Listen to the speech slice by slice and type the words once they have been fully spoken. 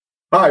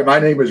Hi, my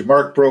name is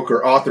Mark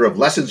Broker, author of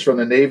Lessons from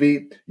the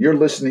Navy. You're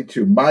listening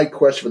to My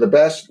Quest for the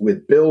Best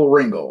with Bill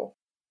Ringle.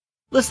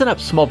 Listen up,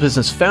 small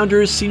business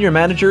founders, senior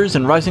managers,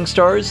 and rising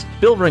stars.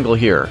 Bill Ringle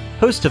here,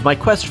 host of My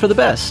Quest for the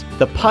Best,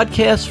 the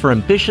podcast for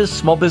ambitious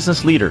small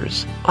business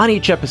leaders. On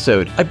each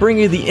episode, I bring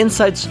you the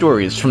inside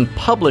stories from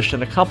published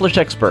and accomplished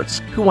experts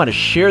who want to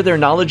share their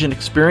knowledge and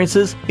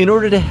experiences in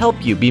order to help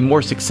you be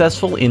more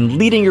successful in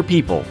leading your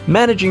people,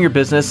 managing your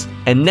business,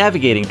 and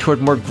navigating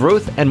toward more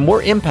growth and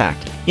more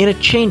impact in a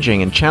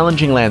changing and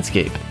challenging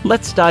landscape.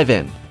 Let's dive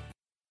in.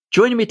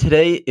 Joining me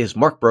today is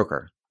Mark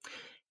Broker.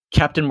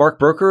 Captain Mark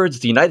Broker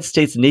is the United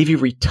States Navy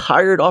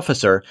retired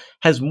officer,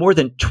 has more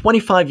than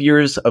 25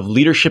 years of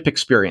leadership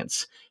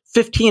experience,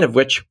 15 of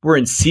which were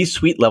in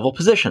C-suite level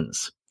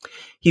positions.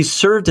 He's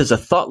served as a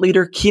thought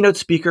leader, keynote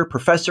speaker,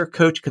 professor,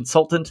 coach,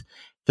 consultant,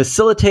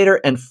 facilitator,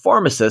 and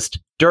pharmacist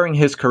during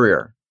his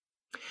career.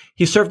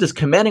 He served as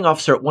commanding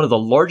officer at one of the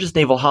largest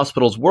naval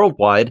hospitals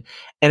worldwide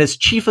and as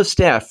chief of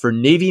staff for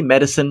Navy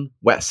Medicine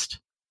West.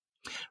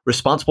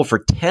 Responsible for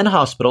 10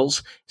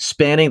 hospitals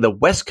spanning the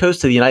west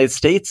coast of the United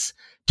States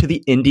to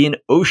the Indian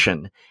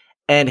Ocean,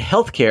 and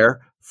healthcare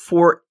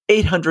for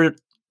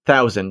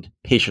 800,000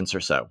 patients or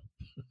so.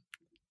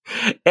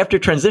 After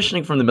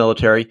transitioning from the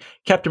military,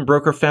 Captain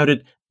Broker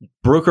founded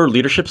Broker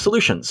Leadership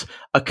Solutions,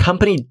 a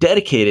company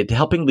dedicated to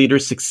helping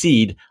leaders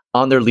succeed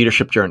on their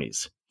leadership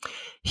journeys.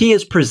 He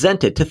is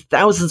presented to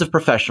thousands of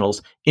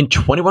professionals in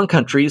 21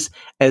 countries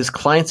as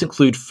clients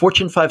include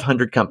Fortune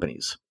 500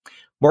 companies.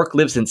 Mark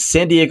lives in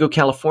San Diego,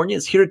 California,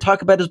 is here to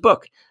talk about his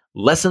book,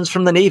 Lessons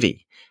from the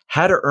Navy: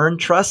 How to Earn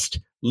Trust,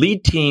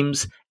 Lead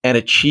Teams, and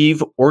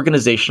Achieve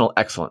Organizational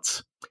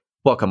Excellence.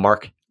 Welcome,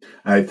 Mark.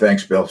 Hi,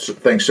 thanks, Bill.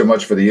 Thanks so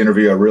much for the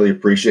interview. I really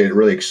appreciate it.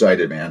 Really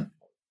excited, man.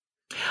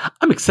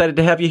 I'm excited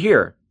to have you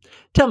here.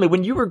 Tell me,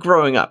 when you were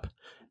growing up,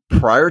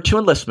 prior to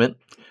enlistment,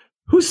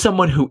 who's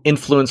someone who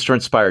influenced or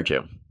inspired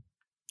you?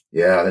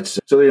 Yeah,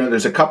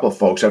 there's a couple of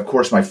folks. Of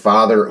course, my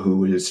father, he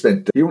only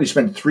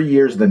spent 3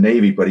 years in the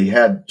Navy, but he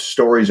had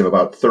stories of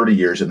about 30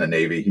 years in the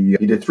Navy. He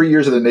did 3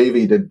 years in the Navy.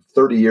 He did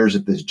 30 years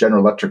at this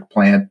General Electric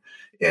plant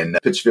in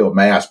Pittsfield,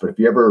 Mass. But if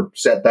you ever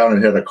sat down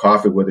and had a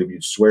coffee with him,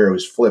 you'd swear it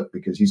was Flip,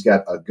 because he's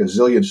got a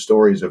gazillion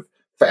stories of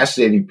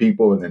fascinating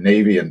people in the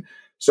Navy. And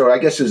so I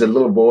guess as a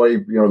little boy,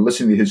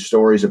 listening to his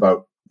stories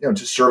about,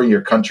 just serving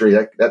your country,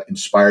 that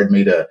inspired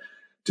me to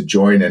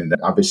join. And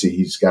obviously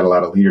he's got a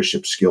lot of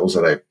leadership skills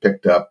that I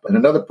picked up. And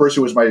another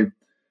person was my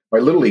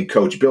Little League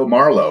coach, Bill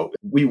Marlowe.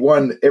 We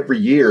won every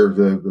year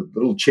the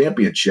little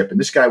championship.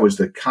 And this guy was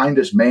the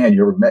kindest man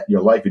you ever met in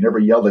your life. He never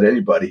yelled at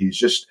anybody. He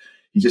just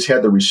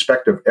had the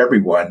respect of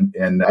everyone.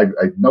 And I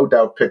no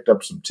doubt picked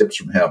up some tips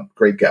from him.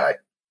 Great guy.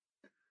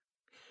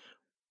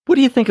 What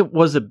do you think it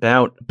was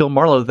about Bill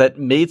Marlowe that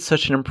made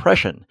such an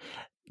impression?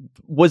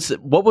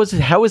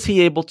 How was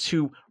he able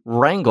to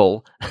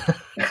wrangle,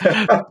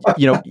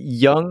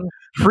 young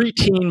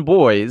preteen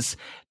boys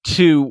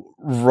to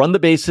run the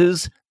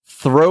bases,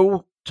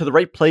 throw to the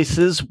right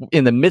places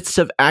in the midst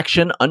of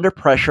action under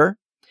pressure,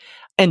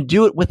 and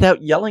do it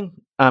without yelling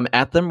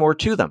at them or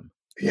to them?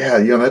 Yeah,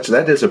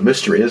 that is a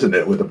mystery, isn't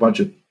it? With a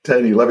bunch of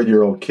 10,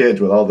 11-year-old kids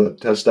with all the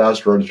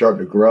testosterone starting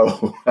to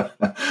grow.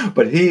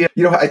 But he,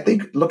 I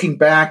think looking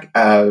back,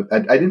 I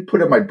didn't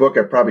put it in my book.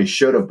 I probably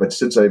should have, but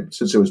since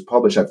it was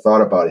published, I've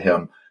thought about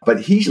him. But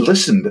he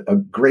listened a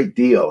great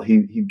deal. He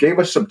gave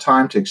us some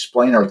time to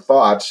explain our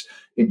thoughts,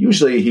 and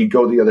usually he'd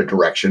go the other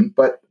direction.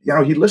 But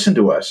he listened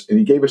to us, and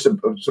he gave us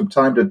some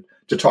time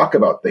to talk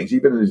about things,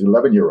 even as an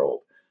 11-year-old.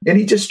 And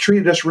he just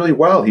treated us really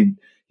well. He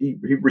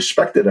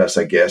respected us,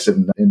 I guess.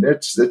 And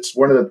that's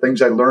one of the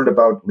things I learned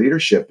about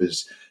leadership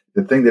is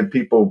the thing that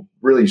people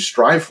really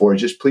strive for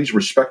is just please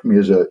respect me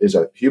as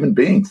a human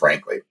being,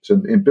 frankly.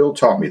 And Bill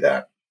taught me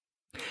that.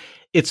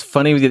 It's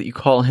funny that you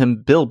call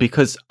him Bill,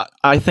 because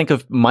I think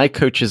of my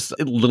coaches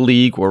at Little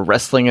League or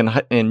wrestling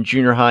and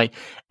junior high,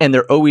 and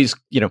they're always,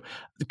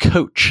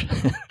 Coach,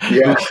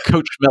 Yeah.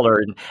 Coach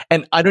Miller.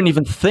 And I don't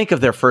even think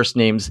of their first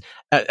names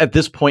at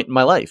this point in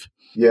my life.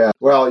 Yeah.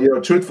 Well,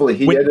 truthfully,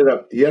 he ended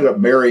up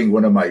marrying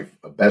one of my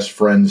best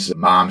friend's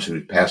moms, who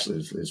passed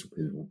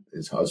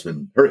his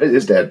husband,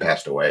 his dad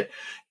passed away.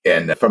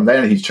 And from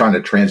then he's trying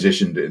to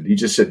transition he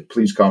just said,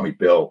 please call me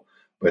Bill.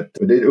 But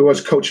it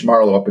was Coach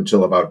Marlowe up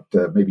until about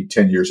maybe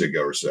 10 years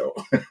ago or so.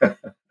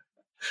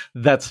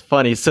 That's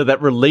funny. So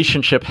that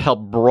relationship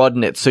helped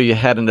broaden it. So you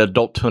had an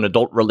adult to an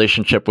adult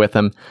relationship with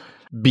him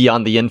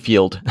beyond the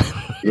infield.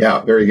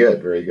 Yeah. Very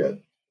good. Very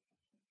good.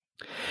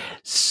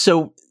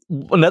 So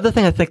another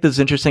thing I think that's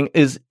interesting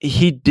is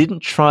he didn't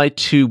try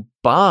to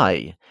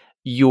buy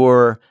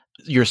your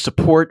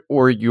support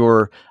or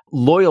your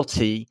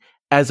loyalty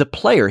as a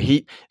player.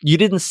 You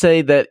didn't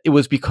say that it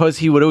was because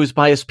he would always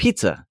buy us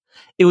pizza.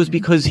 It was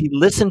because he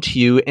listened to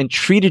you and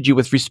treated you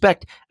with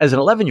respect as an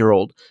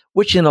 11-year-old,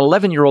 which in an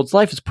 11-year-old's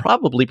life is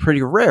probably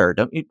pretty rare,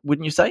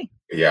 wouldn't you say?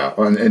 Yeah,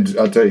 and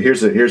I'll tell you,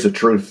 here's the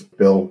truth,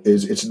 Bill.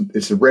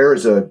 It's rare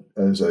as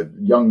a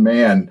young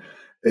man.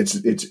 It's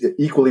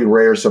equally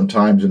rare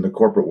sometimes in the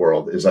corporate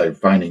world, as I'm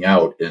finding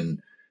out.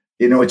 And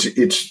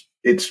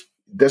it's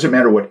it doesn't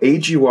matter what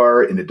age you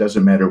are, and it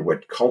doesn't matter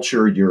what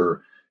culture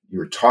you're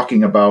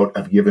talking about.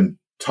 I've given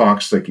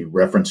talks like you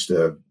referenced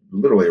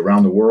literally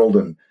around the world,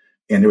 and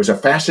there was a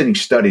fascinating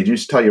study.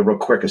 Just to tell you real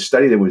quick, a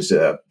study that was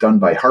done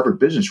by Harvard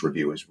Business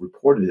Review is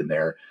reported in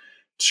there.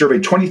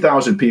 Surveyed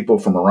 20,000 people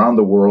from around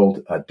the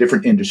world,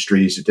 different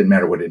industries. It didn't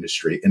matter what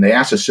industry, and they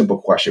asked a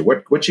simple question: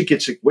 what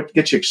gets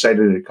you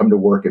excited to come to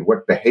work, and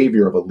what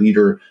behavior of a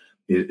leader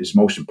is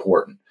most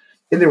important?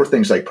 And there were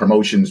things like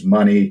promotions,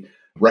 money,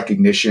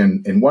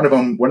 recognition, and one of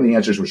the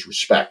answers was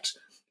respect.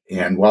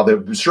 And while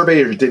the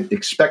surveyors didn't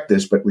expect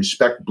this, but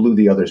respect blew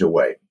the others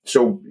away.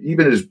 So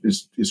even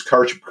as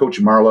Coach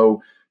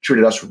Marlowe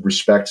treated us with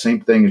respect,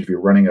 same thing as if you're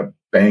running a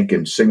bank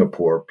in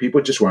Singapore,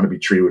 people just want to be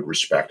treated with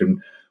respect.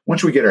 And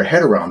once we get our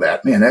head around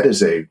that, man, that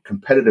is a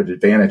competitive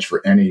advantage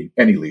for any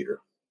leader.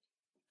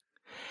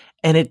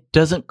 And it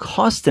doesn't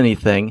cost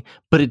anything,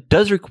 but it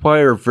does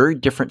require a very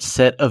different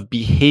set of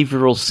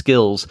behavioral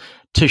skills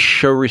to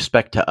show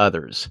respect to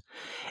others.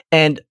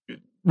 And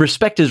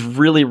respect is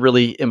really,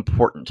 really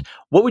important.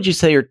 What would you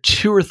say are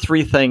 2 or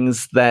 3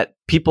 things that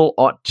people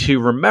ought to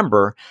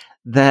remember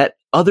that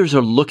others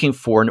are looking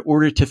for in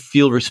order to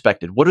feel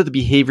respected? What are the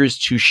behaviors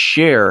to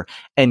share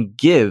and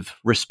give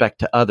respect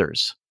to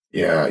others?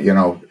 Yeah,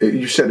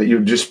 you said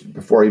that just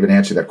before I even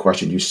answer that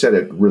question, you said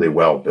it really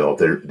well, Bill.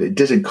 It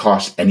doesn't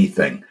cost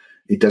anything.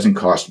 It doesn't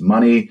cost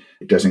money.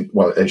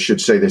 I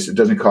should say this, it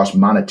doesn't cost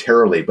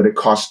monetarily, but it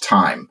costs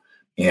time.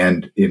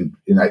 And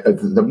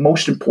the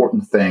most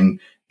important thing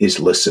is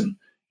listen.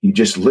 You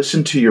just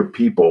listen to your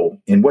people.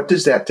 And what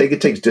does that take?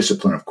 It takes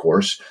discipline, of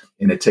course,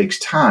 and it takes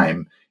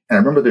time. And I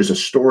remember there's a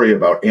story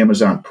about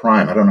Amazon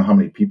Prime. I don't know how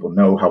many people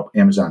know how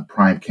Amazon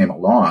Prime came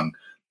along,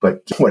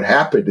 but what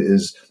happened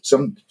is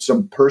some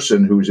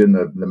person who's in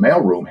the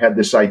mailroom had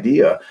this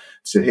idea,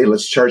 said, hey,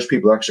 let's charge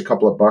people an extra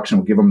couple of bucks and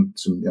we'll give them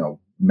some, we'll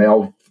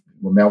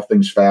mail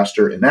things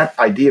faster. And that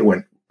idea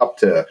went up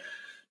to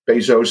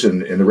Bezos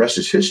and the rest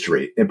is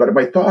history. But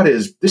my thought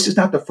is, this is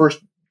not the first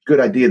good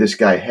idea this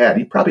guy had.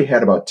 He probably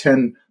had about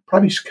 10,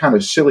 probably kind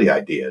of silly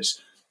ideas.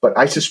 But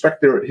I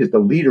suspect the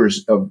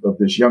leaders of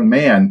this young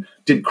man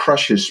didn't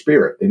crush his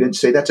spirit. They didn't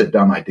say, that's a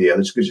dumb idea.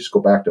 Let's just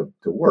go back to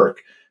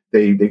work.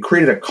 They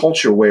created a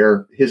culture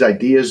where his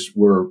ideas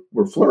were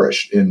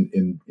flourished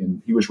and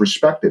he was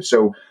respected.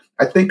 So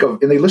I think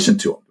and they listened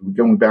to him.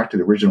 Going back to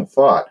the original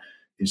thought,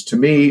 is to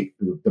me,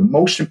 the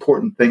most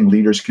important thing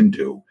leaders can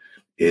do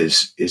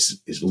is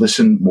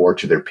listen more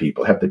to their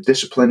people, have the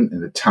discipline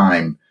and the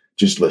time,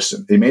 just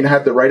listen. They may not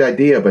have the right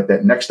idea, but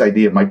that next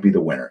idea might be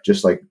the winner,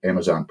 just like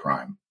Amazon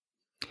Prime.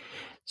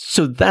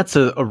 So that's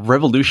a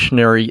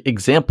revolutionary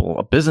example,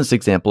 a business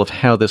example of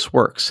how this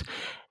works.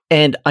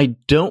 And I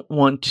don't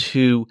want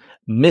to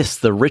miss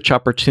the rich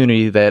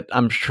opportunity that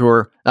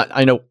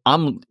I know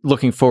I'm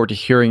looking forward to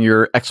hearing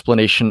your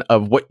explanation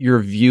of what your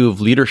view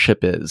of leadership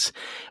is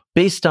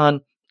based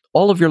on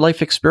all of your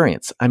life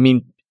experience. I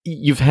mean,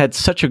 you've had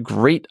such a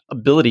great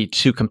ability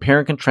to compare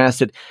and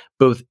contrast it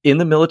both in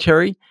the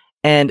military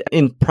and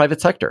in private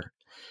sector.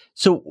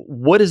 So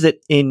what is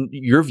it in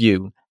your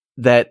view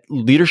that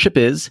leadership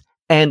is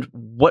and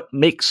what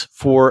makes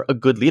for a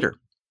good leader?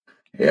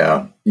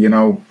 Yeah.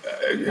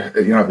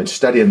 I've been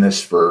studying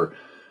this for,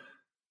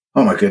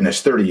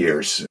 30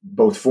 years,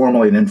 both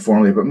formally and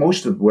informally. But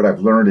most of what I've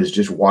learned is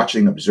just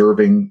watching,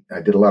 observing.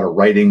 I did a lot of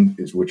writing,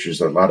 which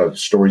is a lot of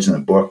stories in the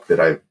book that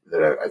I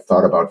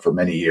thought about for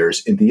many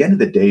years. At the end of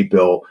the day,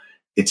 Bill,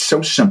 it's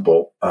so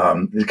simple.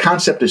 The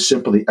concept is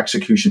simple. The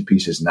execution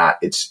piece is not.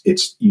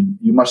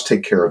 You must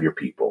take care of your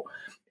people.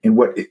 And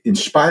what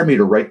inspired me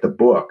to write the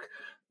book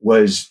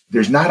was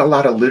there's not a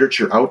lot of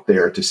literature out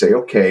there to say,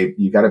 okay,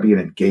 you got to be an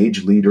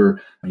engaged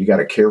leader. You got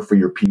to care for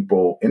your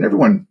people. And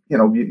everyone,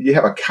 you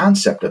have a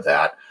concept of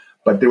that.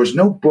 But there was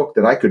no book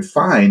that I could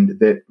find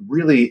that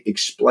really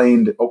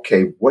explained,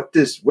 okay, what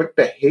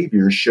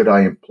behaviors should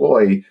I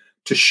employ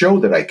to show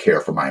that I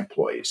care for my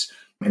employees?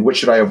 And what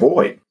should I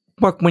avoid?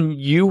 Mark, when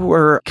you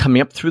were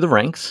coming up through the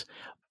ranks,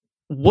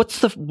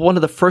 what's one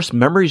of the first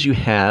memories you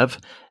have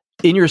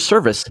in your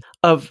service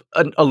of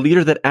a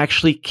leader that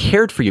actually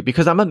cared for you?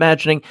 Because I'm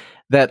imagining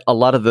that a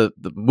lot of the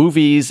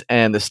movies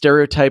and the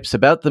stereotypes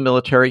about the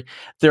military,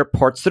 there are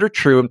parts that are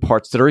true and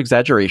parts that are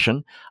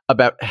exaggeration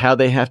about how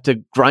they have to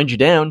grind you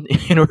down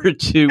in order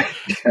to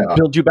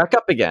build you back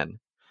up again.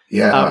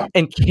 Yeah.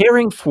 And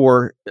caring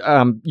for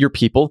your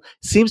people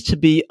seems to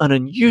be an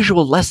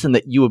unusual lesson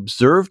that you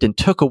observed and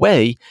took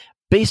away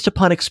based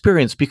upon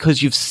experience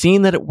because you've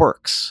seen that it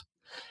works.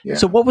 Yeah.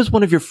 So what was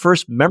one of your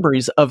first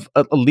memories of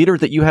a leader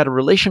that you had a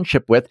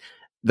relationship with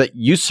that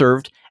you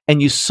served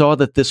and you saw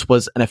that this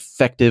was an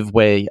effective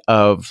way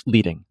of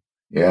leading?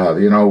 Yeah,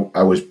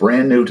 I was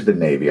brand new to the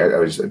Navy.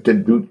 I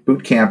did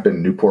boot camp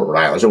in Newport, Rhode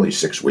Island. It was only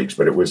 6 weeks,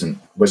 but it wasn't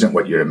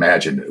what you'd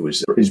imagine. It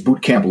was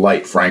boot camp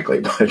light,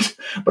 frankly.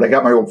 But I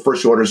got my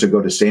first orders to go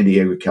to San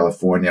Diego,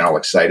 California. All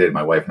excited.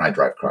 My wife and I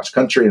drive cross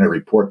country, and I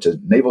report to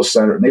Naval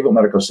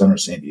Medical Center,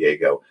 San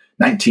Diego,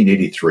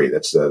 1983.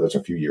 That's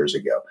a few years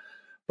ago.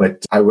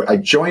 But I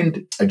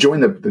joined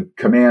the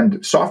command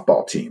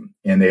softball team,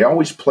 and they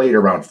always played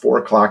around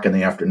 4:00 in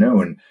the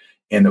afternoon.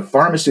 And the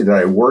pharmacy that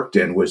I worked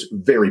in was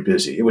very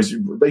busy. It was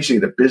basically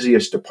the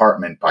busiest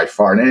department by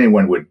far. And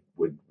anyone would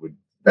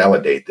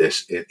validate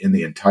this in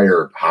the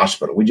entire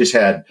hospital. We just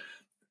had,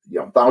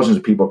 thousands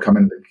of people come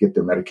in to get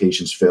their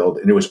medications filled.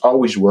 And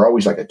we're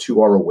always like a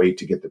 2-hour wait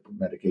to get the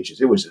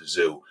medications. It was a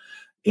zoo.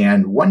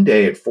 And one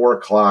day at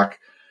 4:00,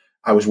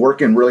 I was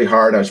working really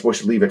hard. I was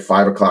supposed to leave at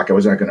 5:00. I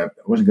wasn't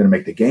going to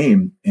make the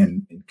game.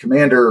 And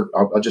Commander,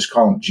 I'll just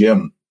call him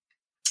Jim.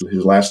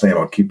 His last name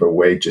I'll keep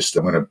away.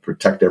 I'm going to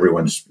protect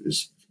everyone's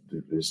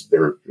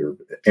their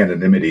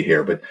anonymity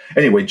here. But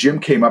anyway, Jim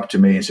came up to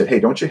me and said, "Hey,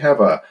 don't you have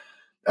a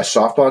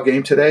softball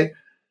game today?"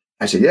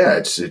 I said, "Yeah,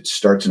 it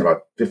starts in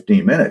about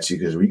 15 minutes." He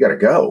goes, "We got to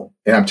go."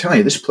 And I'm telling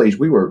you, this place,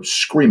 we were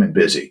screaming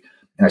busy.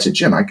 And I said,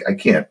 "Jim, I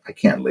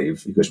can't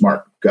leave." He goes,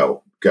 "Mark,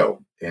 go."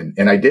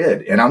 And I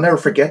did. And I'll never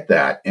forget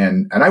that.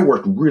 And I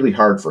worked really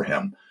hard for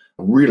him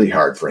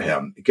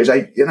because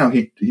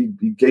he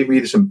gave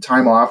me some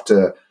time off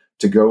to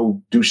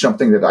go do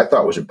something that I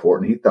thought was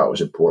important. He thought was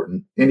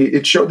important. And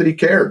it showed that he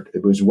cared.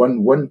 It was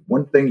one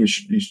thing you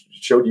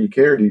showed you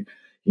cared. He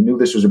knew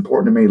this was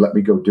important to me. Let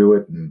me go do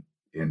it. And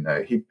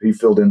he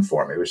filled in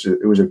for me.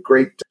 It was a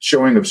great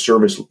showing of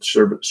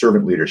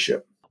servant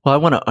leadership. Well, I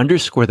want to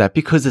underscore that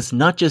because it's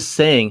not just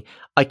saying,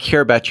 I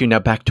care about you, now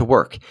back to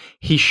work.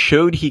 He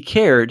showed he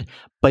cared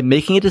by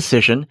making a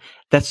decision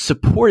that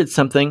supported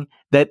something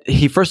that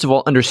he, first of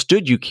all,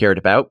 understood you cared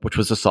about, which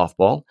was a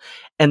softball,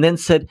 and then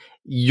said,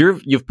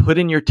 you've put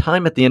in your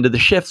time at the end of the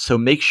shift, so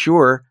make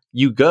sure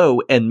you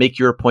go and make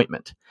your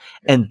appointment.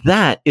 And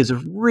that is a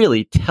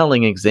really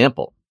telling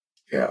example.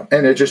 Yeah.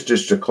 And it just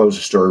to close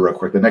the story real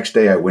quick, the next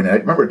day I went in. I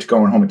remember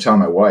going home and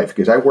telling my wife,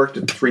 because I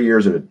worked 3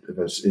 years at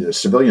a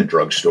civilian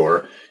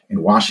drugstore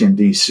in Washington,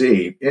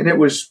 D.C., and it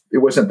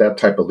wasn't that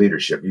type of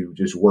leadership. You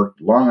just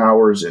worked long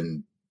hours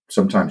and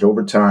sometimes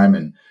overtime.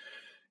 And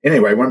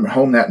anyway, I went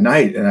home that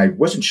night and I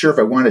wasn't sure if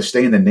I wanted to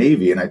stay in the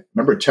Navy. And I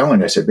remember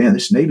telling her, I said, "Man,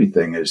 this Navy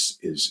thing is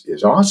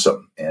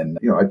awesome." And,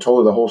 I told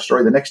her the whole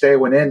story. The next day I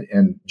went in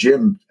and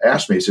Jim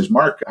asked me, he says,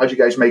 "Mark, how'd you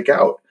guys make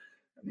out?"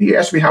 He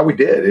asked me how we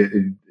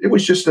did. It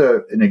was just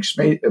an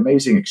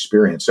amazing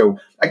experience. So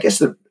I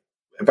guess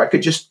if I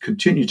could just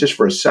continue just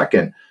for a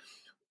second,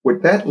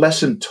 what that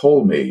lesson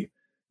told me,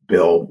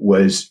 Bill,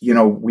 was,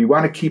 we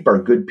want to keep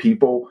our good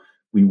people.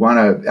 We want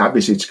to,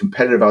 obviously it's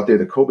competitive out there.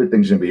 The COVID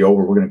thing's going to be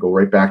over. We're going to go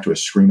right back to a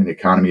screaming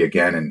economy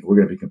again, and we're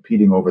going to be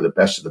competing over the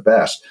best of the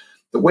best.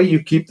 The way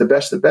you keep the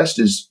best of the best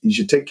is you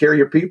should take care of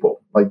your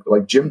people,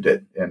 like Jim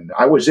did. And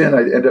I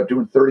ended up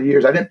doing 30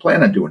 years. I didn't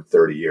plan on doing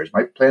 30 years.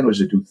 My plan was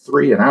to do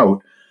 3 and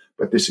out.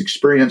 But this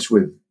experience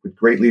with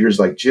great leaders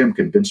like Jim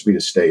convinced me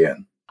to stay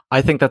in.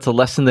 I think that's a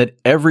lesson that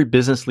every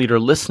business leader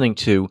listening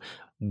to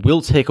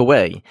will take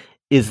away,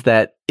 is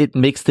that it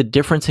makes the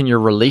difference in your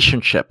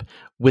relationship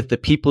with the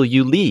people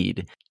you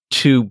lead,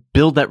 to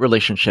build that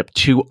relationship,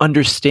 to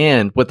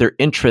understand what their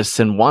interests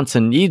and wants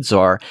and needs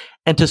are,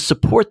 and to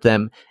support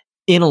them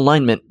in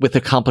alignment with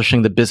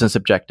accomplishing the business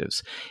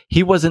objectives.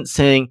 He wasn't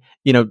saying,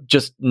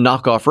 just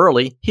knock off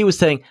early. He was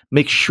saying,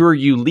 make sure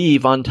you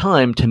leave on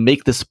time to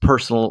make this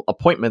personal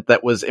appointment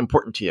that was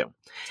important to you.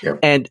 Yep.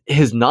 And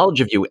his knowledge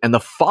of you and the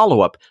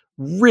follow-up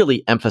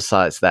really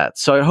emphasized that.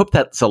 So I hope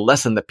that's a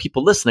lesson that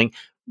people listening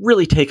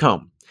really take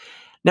home.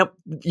 Now,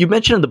 you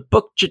mentioned in the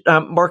book,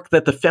 Mark,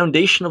 that the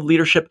foundation of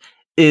leadership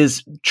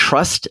is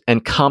trust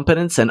and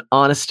competence and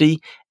honesty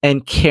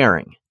and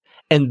caring.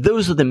 And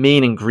those are the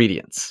main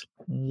ingredients.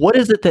 What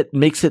is it that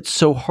makes it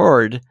so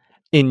hard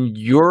in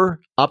your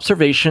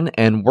observation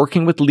and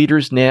working with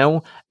leaders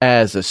now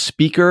as a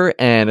speaker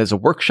and as a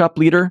workshop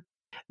leader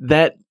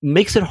that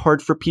makes it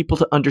hard for people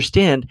to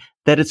understand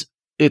that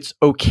it's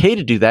okay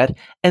to do that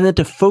and then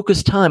to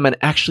focus time on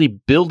actually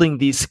building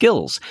these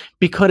skills?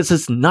 Because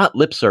it's not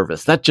lip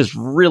service. That just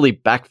really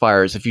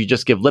backfires if you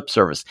just give lip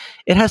service.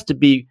 It has to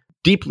be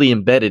deeply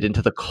embedded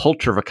into the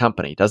culture of a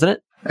company, doesn't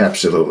it?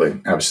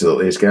 Absolutely.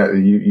 It's got,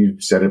 you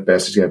said it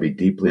best. It's got to be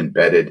deeply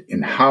embedded.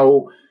 And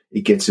how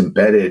it gets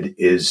embedded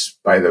is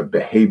by the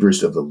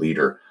behaviors of the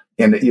leader.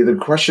 And the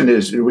question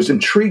is, it was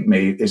intrigued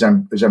me as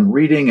I'm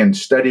reading and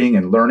studying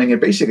and learning and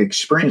basically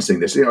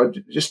experiencing this.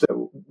 Just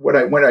what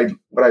I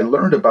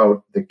learned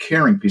about the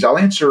caring piece. Let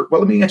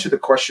me answer the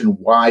question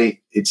why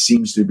it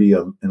seems to be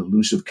an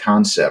elusive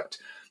concept,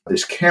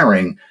 this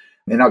caring.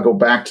 And I'll go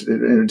back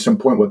to, at some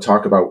point we'll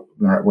talk about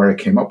where I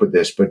came up with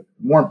this. But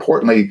more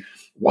importantly,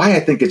 why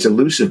I think it's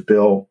elusive,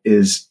 Bill,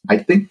 is I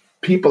think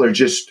people are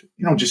just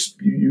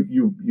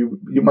you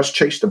must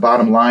chase the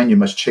bottom line. You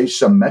must chase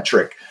some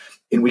metric.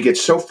 And we get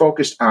so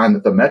focused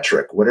on the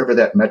metric, whatever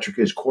that metric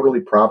is, quarterly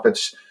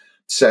profits,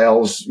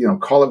 sales,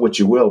 call it what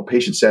you will,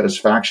 patient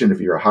satisfaction if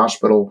you're a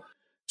hospital.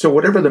 So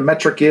whatever the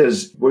metric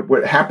is,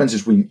 what happens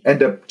is we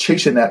end up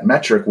chasing that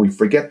metric. We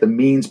forget the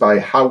means by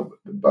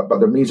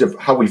the means of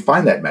how we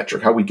find that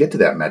metric, how we get to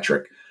that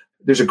metric.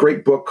 There's a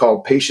great book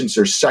called Patients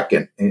Are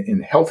Second.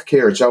 In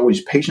healthcare, it's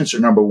always patients are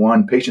number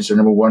one, patients are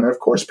number one. And of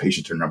course,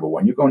 patients are number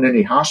one. You go into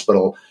any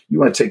hospital, you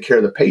want to take care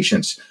of the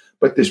patients.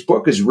 But this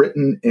book is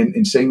written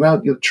in saying,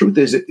 well, the truth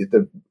is,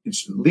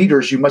 it's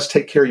leaders, you must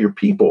take care of your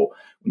people.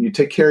 When you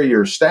take care of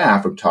your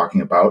staff, I'm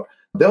talking about,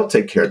 they'll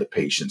take care of the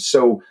patients.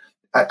 So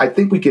I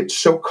think we get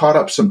so caught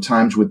up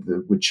sometimes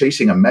with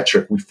chasing a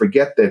metric, we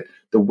forget that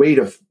the way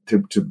to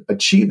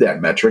achieve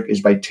that metric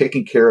is by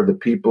taking care of the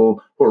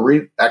people who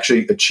are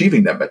actually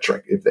achieving that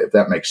metric, if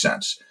that makes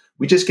sense.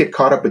 We just get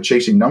caught up with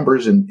chasing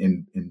numbers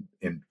and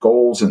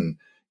goals and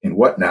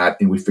whatnot,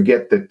 and we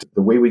forget that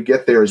the way we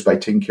get there is by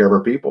taking care of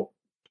our people.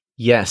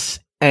 Yes.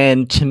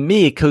 And to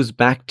me, it goes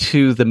back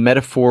to the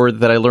metaphor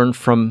that I learned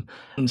from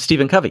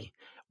Stephen Covey,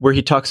 where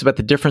he talks about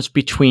the difference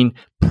between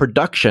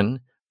production,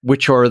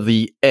 which are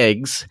the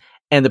eggs,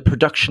 and the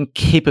production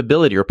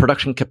capability or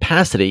production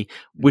capacity,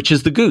 which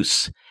is the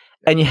goose.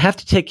 And you have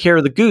to take care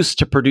of the goose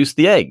to produce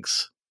the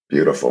eggs.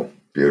 Beautiful.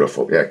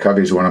 Beautiful. Yeah,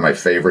 Covey's one of my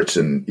favorites.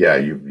 And yeah,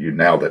 you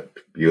nailed it.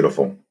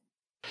 Beautiful.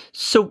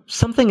 So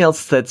something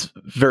else that's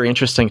very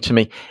interesting to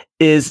me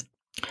is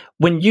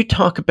when you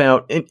talk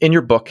about, in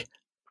your book,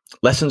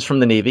 Lessons from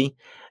the Navy,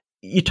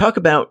 you talk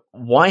about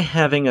why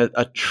having a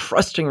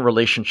trusting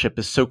relationship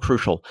is so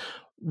crucial.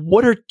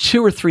 What are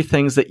 2 or 3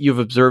 things that you've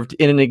observed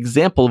in an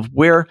example of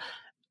where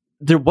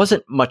there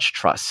wasn't much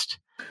trust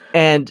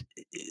and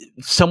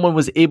someone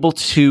was able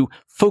to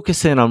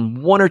focus in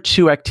on 1 or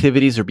 2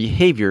 activities or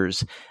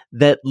behaviors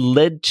that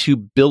led to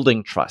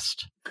building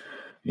trust?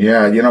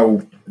 Yeah,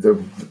 you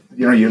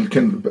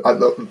can.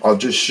 I'll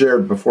just share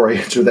before I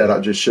answer that.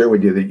 I'll just share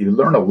with you that you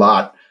learn a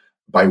lot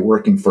by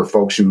working for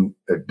folks who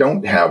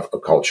don't have a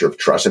culture of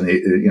trust. And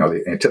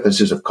the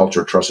antithesis of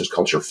culture of trust is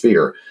culture of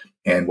fear.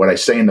 And what I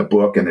say in the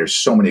book, and there's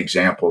so many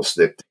examples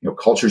that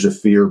cultures of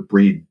fear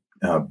breed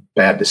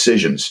bad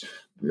decisions.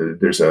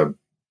 There's a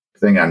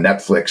thing on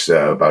Netflix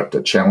about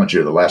the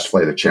Challenger, the last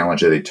flight of the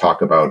Challenger. They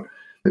talk about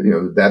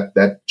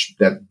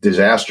that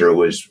disaster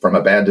was from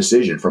a bad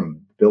decision,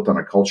 built on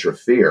a culture of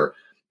fear.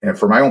 And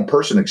from my own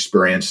personal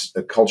experience,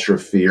 a culture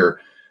of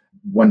fear.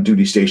 One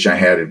duty station I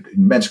had an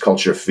immense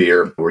culture of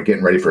fear. We were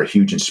getting ready for a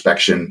huge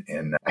inspection,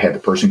 and I had the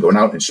person going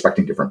out and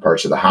inspecting different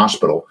parts of the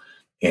hospital.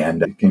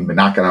 And he came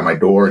knocking on my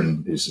door,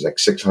 and this is like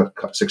 6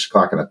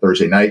 o'clock on a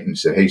Thursday night, and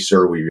said, "Hey,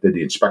 sir, we did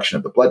the inspection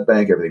of the blood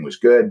bank. Everything was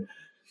good."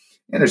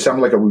 And it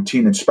sounded like a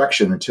routine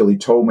inspection until he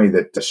told me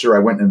that, "Sir, I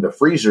went into the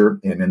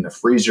freezer, and in the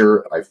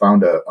freezer, I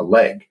found a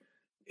leg."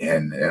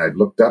 And I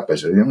looked up. I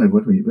said,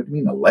 "What do you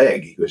mean a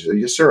leg?" He goes,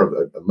 "Yes,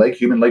 sir, a leg,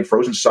 human leg,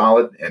 frozen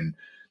solid."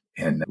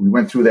 And we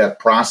went through that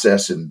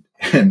process, and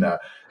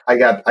I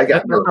got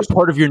nervous.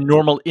 Part of your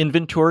normal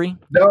inventory?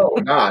 No.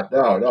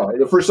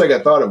 The first thing I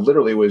thought of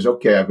literally was,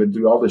 okay, I've been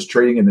doing all this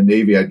training in the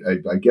Navy.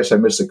 I guess I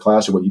missed a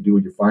class of what you do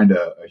when you find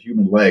a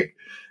human leg.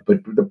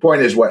 But the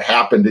point is, what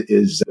happened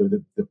is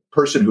the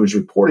person who was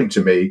reporting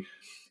to me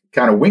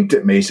kind of winked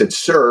at me, said,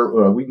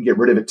 "Sir, we can get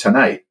rid of it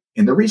tonight."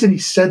 And the reason he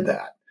said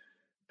that,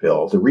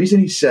 Bill,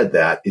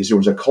 is there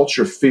was a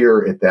culture of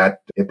fear at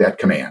that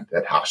command,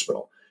 that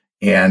hospital.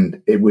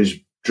 And it was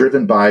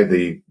driven by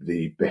the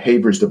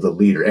behaviors of the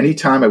leader.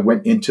 Anytime I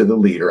went into the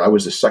leader, I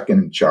was the second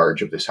in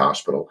charge of this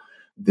hospital.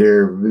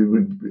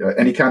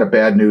 Any kind of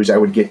bad news, I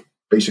would get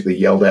basically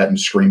yelled at and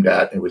screamed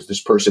at. It was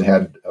this person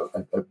had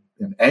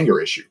an anger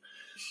issue.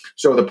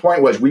 So the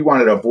point was, we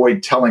wanted to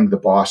avoid telling the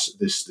boss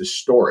this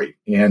story.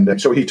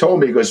 And so he told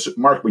me, he goes,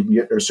 "Mark, we can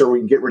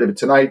get rid of it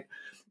tonight.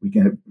 We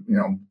can,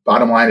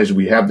 bottom line is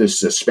we have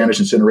this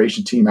Spanish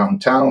incineration team out in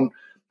town.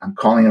 I'm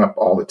calling them up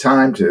all the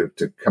time to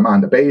come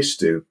on the base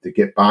to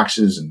get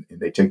boxes, and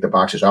they take the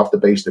boxes off the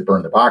base, they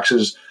burn the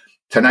boxes.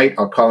 Tonight,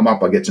 I'll call them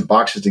up, I'll get some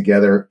boxes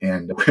together,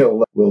 and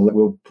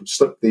we'll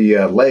slip the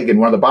leg in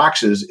one of the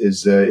boxes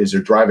as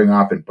they're driving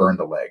off and burn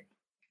the leg."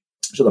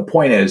 So the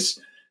point is,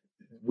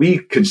 we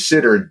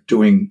considered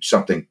doing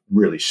something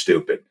really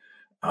stupid.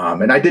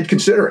 And I did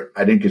consider it.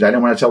 I didn't, because I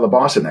didn't want to tell the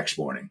boss the next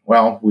morning.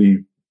 Well,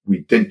 we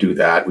didn't do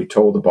that. We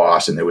told the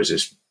boss, and there was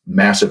this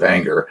massive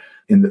anger.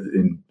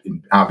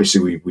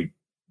 Obviously, we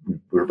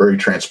were very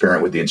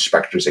transparent with the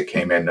inspectors that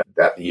came in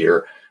that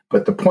year.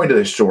 But the point of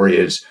the story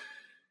is,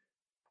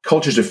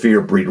 cultures of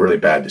fear breed really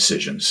bad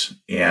decisions,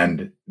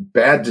 and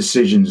bad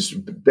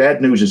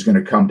news is going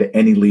to come to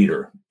any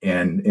leader.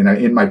 And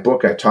in my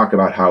book, I talk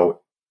about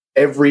how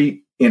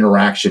every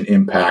interaction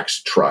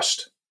impacts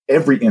trust.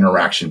 Every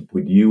interaction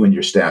with you and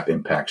your staff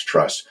impacts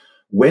trust.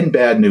 When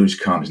bad news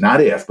comes,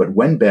 not if, but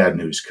when bad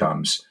news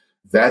comes,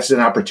 that's an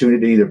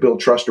opportunity to build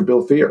trust or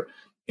build fear.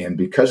 And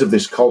because of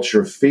this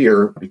culture of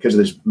fear, because of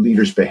this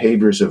leader's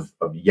behaviors of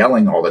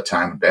yelling all the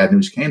time when bad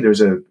news came,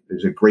 there's a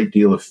great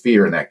deal of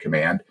fear in that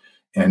command.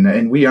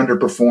 And we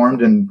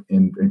underperformed,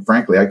 and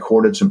frankly, I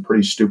courted some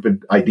pretty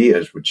stupid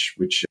ideas,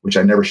 which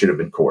I never should have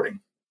been courting.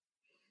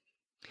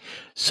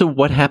 So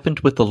what happened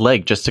with the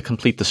leg, just to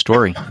complete the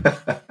story?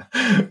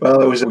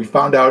 Well, we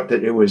found out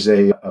that it was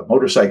a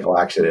motorcycle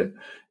accident,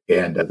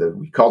 and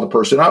we called the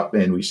person up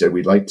and we said,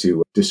 we'd like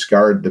to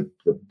discard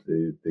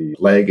the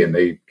leg, and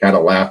they kind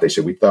of laughed. They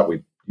said, we thought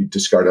you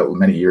discarded it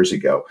many years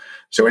ago.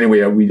 So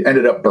anyway, we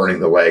ended up burning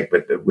the leg,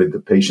 but with the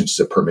patient's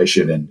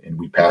permission, and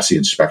we passed the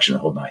inspection the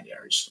whole 9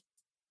 yards.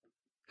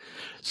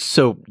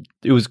 So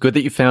it was good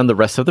that you found the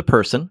rest of the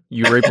person.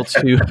 You were able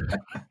to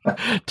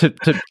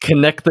to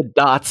connect the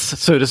dots,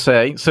 so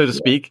to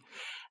speak.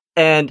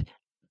 And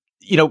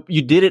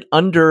you did it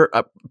under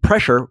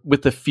pressure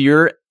with the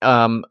fear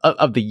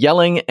of the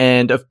yelling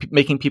and of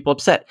making people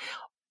upset.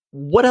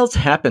 What else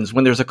happens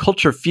when there's a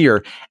culture of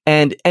fear?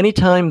 And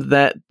anytime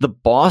that the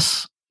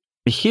boss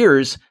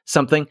hears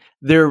something,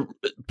 their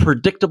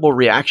predictable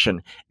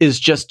reaction is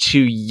just to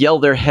yell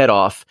their head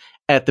off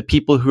at the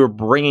people who are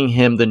bringing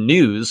him the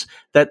news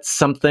that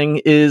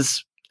something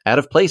is out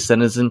of place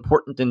and is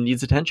important and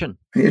needs attention.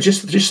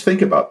 Just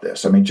think about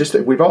this. I mean,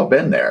 we've all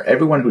been there.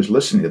 Everyone who's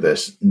listening to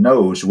this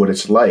knows what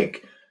it's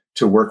like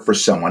to work for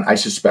someone. I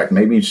suspect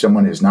maybe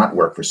someone has not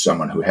worked for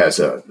someone who has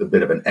a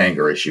bit of an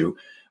anger issue.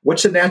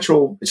 What's the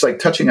natural? It's like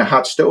touching a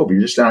hot stove.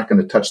 You're just not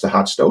going to touch the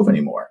hot stove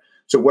anymore.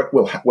 So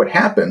what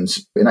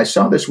happens? And I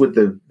saw this with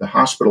the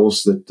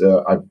hospitals that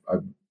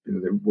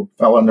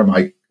fell under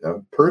my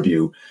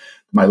purview.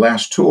 My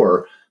last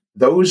tour,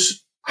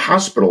 those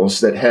hospitals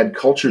that had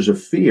cultures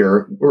of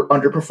fear were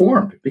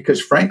underperformed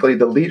because, frankly,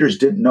 the leaders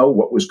didn't know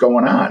what was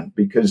going on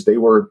because they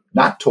were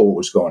not told what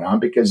was going on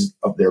because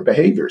of their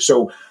behavior.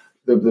 So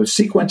the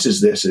sequence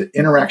is this: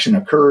 interaction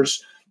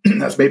occurs.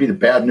 That's maybe the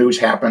bad news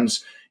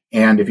happens.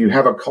 And if you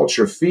have a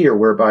culture of fear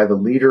whereby the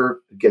leader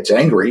gets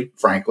angry,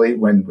 frankly,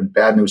 when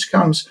bad news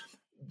comes,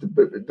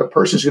 the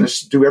person's going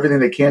to do everything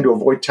they can to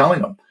avoid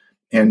telling them.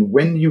 And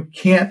when you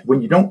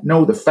don't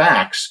know the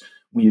facts,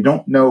 when you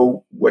don't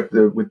know what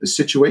the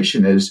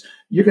situation is,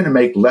 you're going to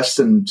make less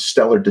than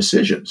stellar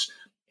decisions.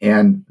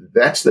 And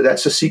that's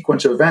a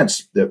sequence of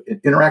events. The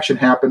interaction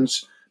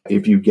happens.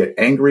 If you get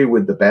angry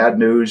with the bad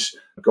news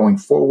going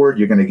forward,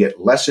 you're going to get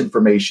less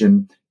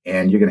information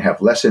and you're going to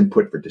have less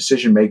input for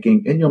decision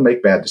making, and you'll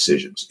make bad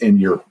decisions. And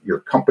your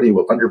company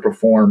will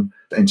underperform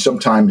and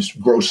sometimes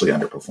grossly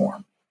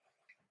underperform.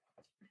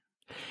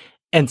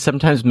 And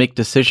sometimes make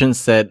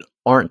decisions that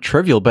aren't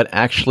trivial, but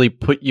actually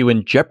put you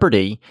in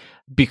jeopardy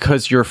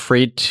because you're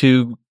afraid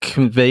to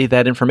convey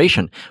that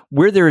information.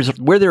 Where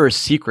there are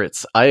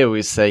secrets, I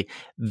always say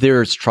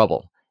there's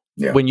trouble.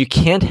 Yeah. When you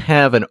can't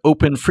have an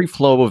open, free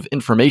flow of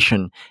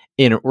information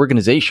in an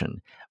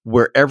organization,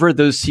 wherever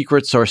those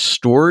secrets are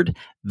stored,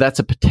 that's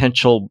a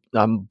potential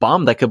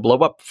bomb that could blow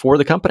up for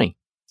the company.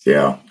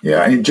 Yeah.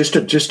 And just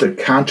to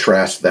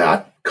contrast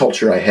that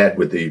culture I had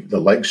with the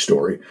leg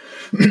story,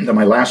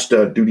 my last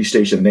duty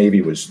station in the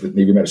Navy was the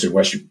Navy Medicine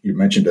West. You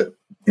mentioned it,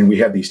 and we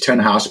had these 10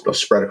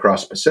 hospitals spread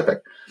across the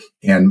Pacific.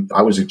 And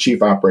I was a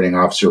chief operating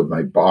officer.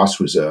 My boss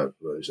was an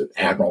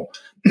admiral,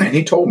 and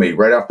he told me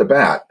right off the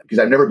bat, because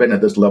I've never been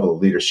at this level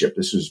of leadership.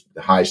 This was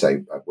the highest I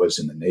was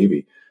in the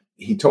Navy.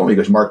 He told me, he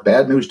goes, "Mark,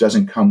 bad news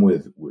doesn't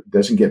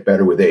get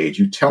better with age.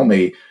 You tell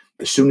me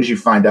as soon as you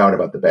find out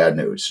about the bad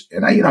news."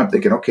 And I'm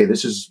thinking, okay,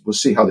 we'll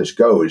see how this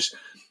goes.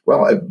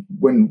 Well,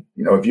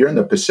 if you're in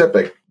the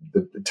Pacific,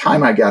 the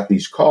time I got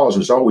these calls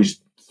was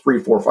always 3,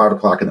 4, 5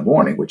 o'clock in the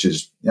morning, which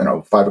is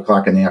 5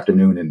 o'clock in the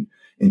afternoon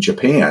in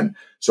Japan.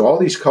 So all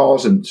these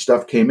calls and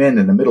stuff came in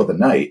the middle of the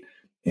night.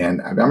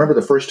 And I remember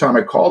the first time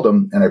I called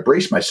them, and I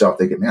braced myself,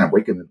 thinking, "Man, I'm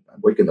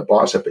waking the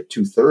boss up at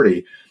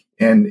 2:30."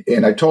 And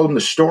I told him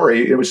the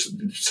story. It was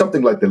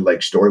something like the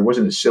leg story. It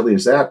wasn't as silly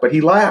as that, but he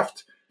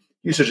laughed.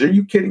 He says, "Are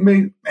you kidding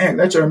me? Man,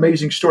 that's an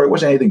amazing story. It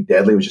wasn't anything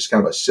deadly. It was just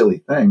kind of a silly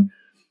thing."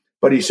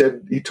 But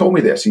he told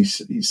me this.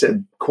 He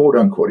said, quote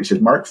unquote, he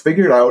said, "Mark,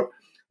 figure it out.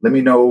 Let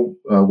me know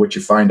what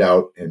you find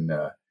out." And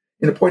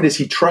the point is,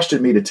 he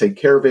trusted me to take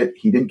care of it.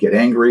 He didn't get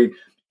angry.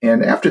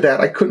 And after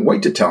that, I couldn't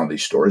wait to tell him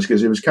these stories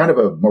because it was kind of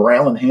a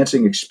morale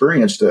enhancing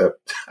experience to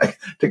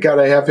kind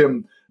of have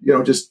him,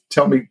 just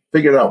tell me,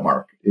 "Figure it out,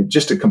 Mark."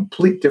 Just a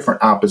complete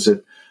different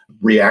opposite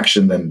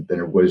reaction than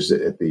it was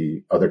at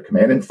the other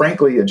command. And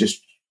frankly,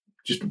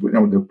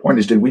 the point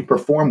is, did we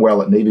perform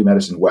well at Navy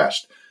Medicine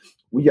West?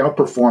 We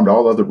outperformed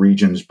all other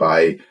regions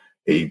by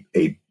a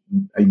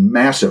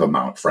massive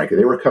amount, frankly.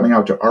 They were coming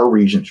out to our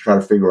region to try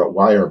to figure out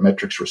why our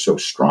metrics were so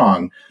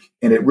strong.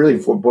 And it really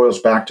boils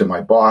back to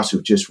my boss,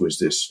 who just was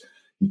this.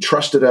 He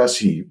trusted us.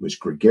 He was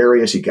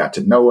gregarious. He got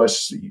to know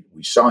us.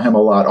 We saw him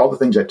a lot. All the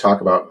things I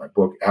talk about in my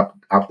book,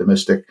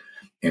 Optimistic.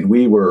 And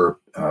we were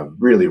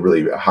really,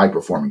 really a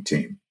high-performing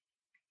team.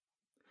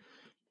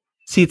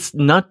 See, it's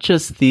not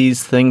just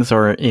these things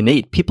are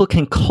innate. People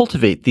can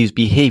cultivate these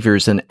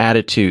behaviors and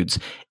attitudes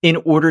in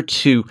order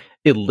to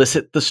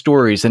elicit the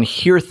stories and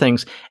hear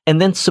things and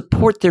then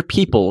support their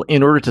people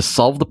in order to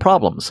solve the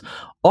problems.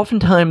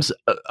 Oftentimes,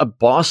 a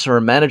boss or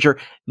a manager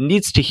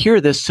needs to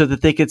hear this so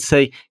that they could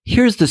say,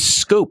 "Here's the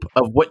scope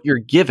of what you're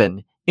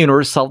given in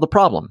order to solve the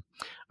problem."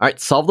 All right,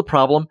 solve the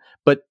problem,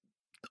 but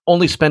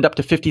only spend up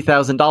to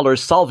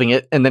 $50,000 solving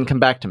it and then come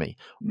back to me.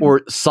 Mm-hmm.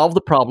 Or solve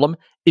the problem.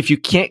 If you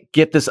can't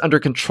get this under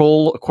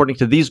control according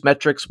to these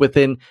metrics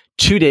within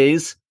 2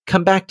 days,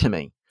 come back to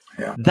me.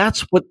 Yeah.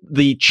 That's what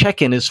the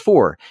check-in is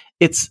for.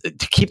 It's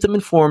to keep them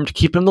informed,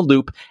 keep them in the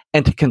loop,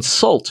 and to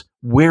consult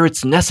where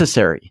it's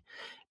necessary.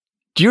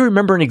 Do you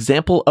remember an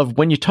example of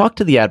when you talked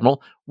to the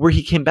Admiral where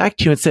he came back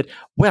to you and said,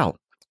 "Well,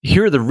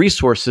 here are the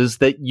resources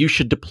that you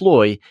should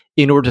deploy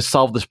in order to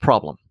solve this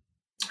problem"?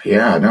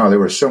 Yeah, no, there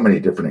were so many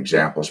different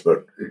examples,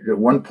 but at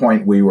one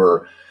point we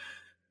were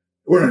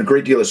We're under a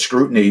great deal of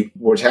scrutiny.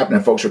 What's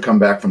happening, folks are coming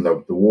back from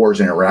the wars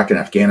in Iraq and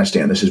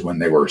Afghanistan. This is when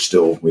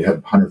we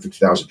had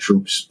 150,000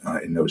 troops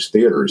in those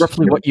theaters.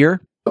 Roughly what year?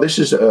 This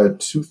is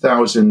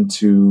 2000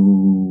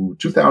 to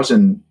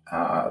 2000,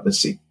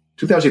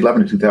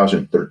 2011 to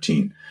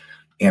 2013.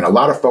 And a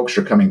lot of folks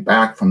are coming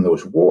back from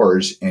those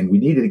wars, and we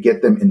needed to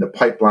get them in the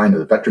pipeline of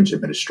the Veterans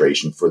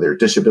Administration for their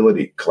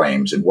disability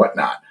claims and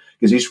whatnot,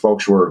 because these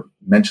folks were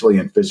mentally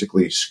and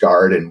physically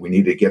scarred, and we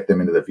needed to get them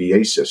into the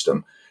VA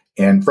system.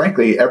 And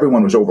frankly,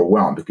 everyone was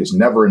overwhelmed because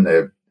never in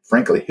the,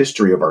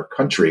 history of our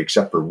country,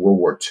 except for World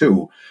War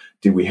II,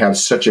 did we have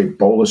such a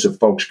bolus of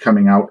folks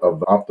coming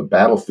off the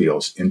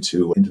battlefields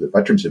into the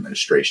Veterans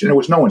Administration. And it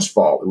was no one's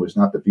fault. It was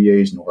not the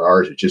VA's nor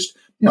ours. It's just,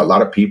 a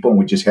lot of people, and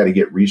we just had to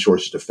get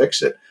resources to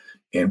fix it.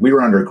 And we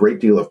were under a great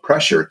deal of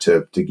pressure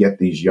to get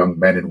these young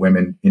men and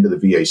women into the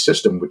VA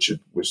system, which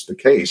was the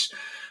case.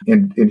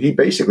 And he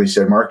basically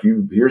said, Mark,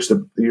 here's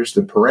the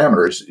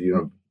parameters.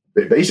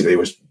 Basically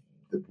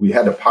we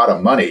had a pot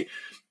of money.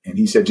 And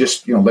he said,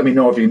 just, let me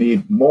know if you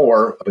need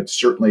more, but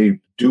certainly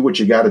do what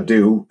you got to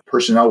do.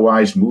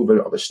 Personnel-wise, move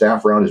the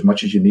staff around as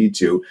much as you need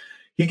to.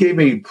 He gave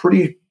me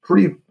pretty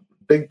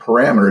big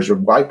parameters or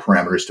wide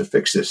parameters to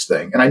fix this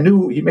thing. And I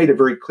knew he made it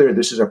very clear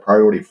this is a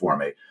priority for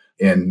me.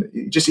 And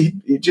he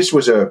just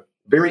was a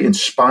very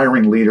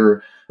inspiring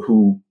leader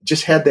who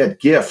just had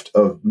that gift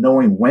of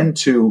knowing when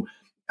to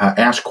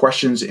ask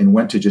questions and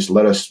when to just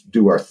let us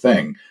do our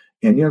thing.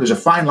 And, there's a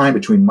fine line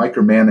between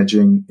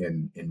micromanaging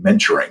and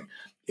mentoring.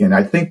 And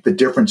I think the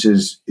difference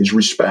is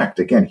respect.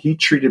 Again, he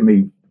treated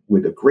me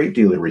with a great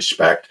deal of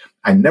respect.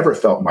 I never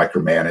felt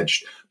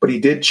micromanaged, but he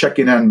did check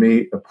in on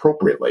me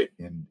appropriately.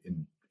 And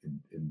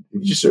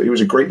he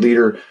was a great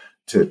leader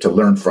to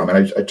learn from.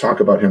 And I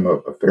talk about him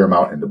a fair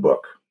amount in the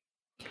book.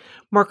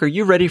 Mark, are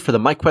you ready for the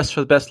My Quest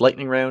for the Best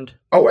lightning round?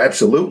 Oh,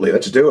 absolutely.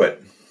 Let's do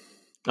it.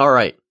 All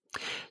right.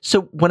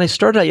 So when I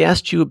started, I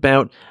asked you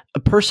about a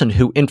person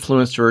who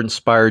influenced or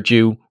inspired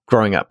you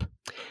growing up.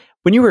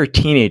 When you were a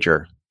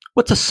teenager,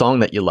 what's a song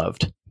that you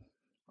loved?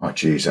 Oh,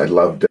 geez. I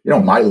loved,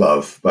 My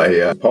Love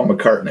by Paul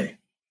McCartney.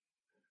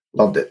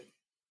 Loved it.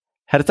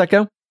 How did that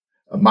go?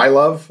 My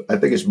Love. I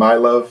think it's My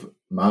Love.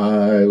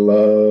 My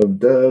love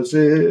does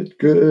it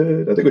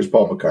good. I think it was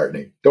Paul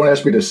McCartney. Don't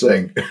ask me to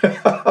sing.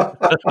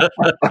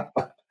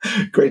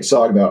 Great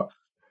song, though.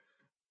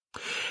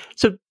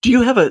 So do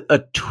you have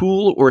a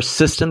tool or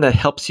system that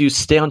helps you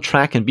stay on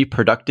track and be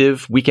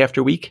productive week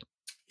after week?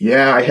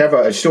 Yeah,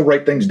 I still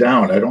write things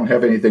down. I don't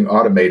have anything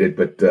automated,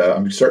 but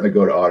I'm starting to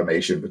go to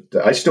automation.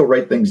 But I still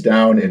write things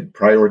down and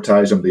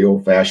prioritize them the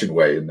old-fashioned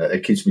way, and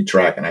it keeps me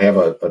track. And I have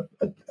a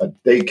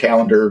day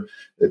calendar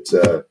that's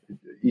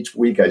each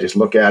week I just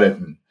look at it,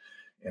 and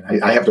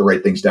I have to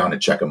write things down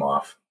and check them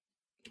off.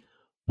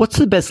 What's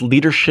the best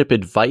leadership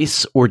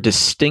advice or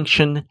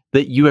distinction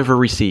that you ever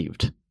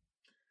received?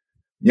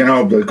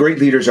 The great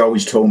leaders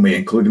always told me,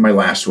 including my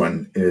last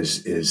one,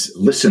 is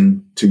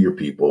listen to your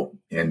people.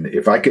 And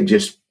if I could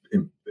just,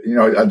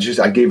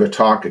 I gave a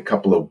talk a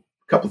couple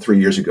 3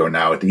 years ago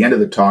now. At the end of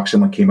the talk,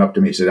 someone came up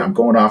to me and said, I'm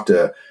going off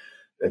to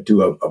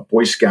do a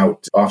Boy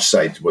Scout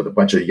offsite with a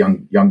bunch of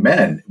young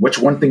men. What's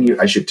one thing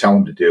I should tell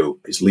them to do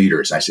as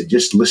leaders? And I said,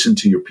 just listen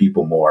to your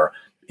people more,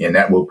 and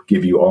that will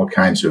give you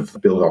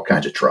build all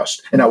kinds of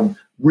trust. And now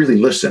really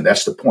listen.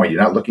 That's the point.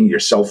 You're not looking at your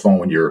cell phone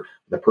when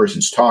the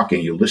person's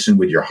talking. You listen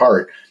with your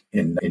heart,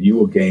 and you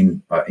will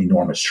gain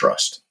enormous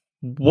trust.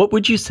 What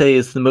would you say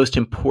is the most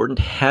important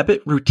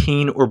habit,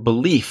 routine, or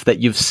belief that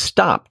you've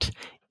stopped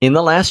in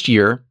the last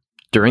year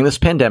during this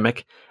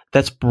pandemic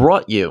that's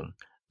brought you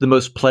the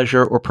most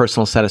pleasure or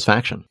personal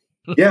satisfaction?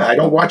 Yeah, I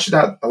don't watch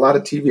a lot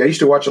of TV. I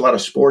used to watch a lot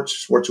of sports.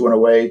 Sports went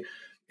away,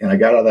 and I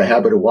got out of the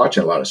habit of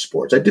watching a lot of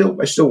sports.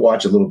 I still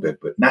watch a little bit,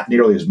 but not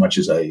nearly as much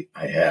as I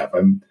have.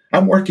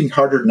 I'm working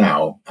harder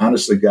now,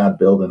 honestly, God,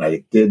 Bill, than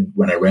I did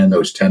when I ran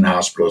those 10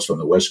 hospitals from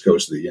the West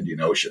Coast to the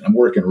Indian Ocean. I'm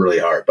working really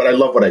hard, but I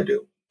love what I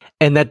do.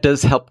 And that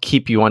does help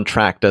keep you on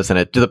track, doesn't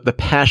it? The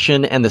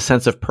passion and the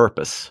sense of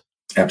purpose.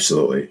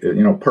 Absolutely.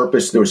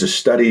 Purpose. There was a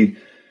study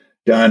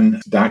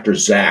done, Dr.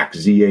 Zak,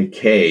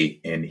 Z-A-K,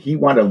 and he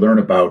wanted to learn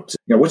about,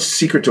 what's the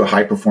secret to a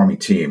high-performing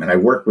team? And I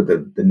worked with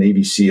the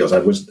Navy SEALs.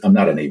 I'm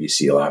not a Navy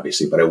SEAL,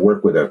 obviously, but I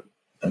work with a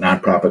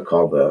nonprofit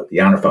called the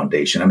Honor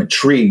Foundation. I'm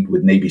intrigued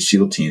with Navy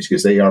SEAL teams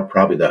because they are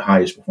probably the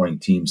highest-performing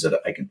teams that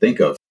I can think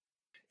of.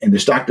 And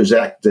this Dr.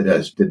 Zak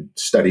did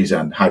studies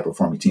on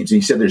high-performing teams.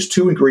 And he said there's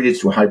two ingredients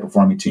to a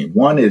high-performing team.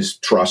 One is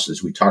trust,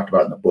 as we talked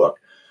about in the book,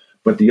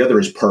 but the other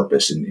is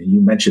purpose. And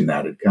you mentioned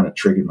that. It kind of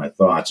triggered my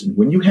thoughts. And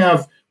when you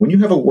have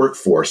a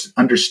workforce that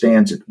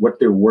understands that what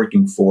they're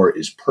working for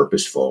is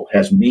purposeful,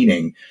 has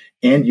meaning,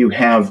 and you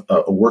have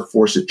a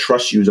workforce that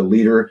trusts you as a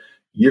leader,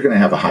 you're going to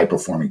have a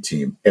high-performing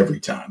team every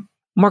time.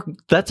 Mark,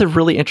 that's a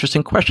really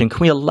interesting question.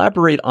 Can we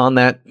elaborate on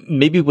that,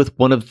 maybe with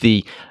one of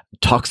the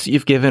talks that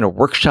you've given or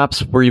workshops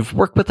where you've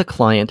worked with a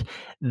client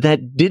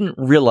that didn't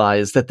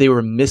realize that they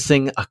were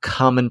missing a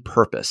common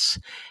purpose,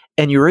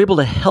 and you were able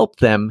to help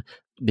them,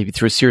 maybe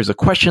through a series of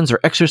questions or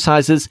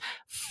exercises,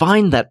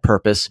 find that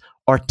purpose,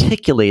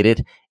 articulate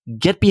it,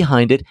 get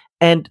behind it,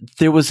 and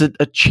there was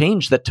a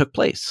change that took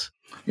place?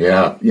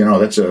 Yeah,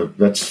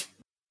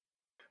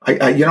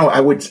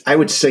 I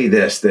would say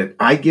this, that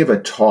I give a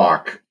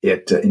talk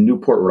in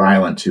Newport, Rhode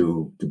Island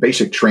to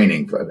basic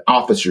training for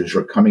officers who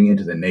are coming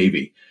into the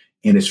Navy.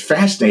 And it's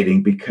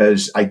fascinating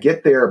because I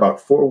get there about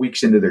 4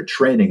 weeks into their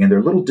training and they're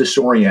a little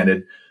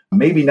disoriented,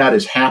 maybe not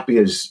as happy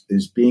as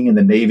being in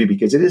the Navy,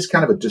 because it is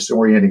kind of a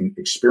disorienting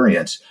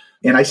experience.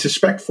 And I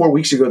suspect 4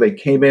 weeks ago they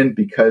came in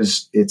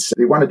because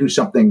they want to do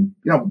something,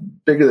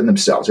 bigger than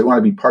themselves. They want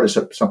to be part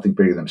of something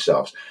bigger than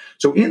themselves.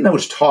 So in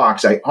those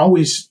talks, I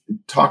always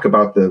talk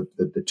about the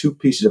two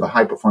pieces of a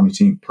high-performing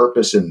team: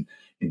 purpose and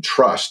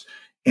trust.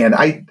 And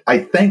I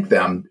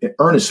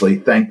earnestly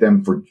thank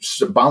them for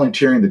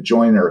volunteering to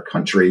join our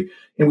country.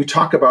 And we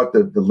talk about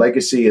the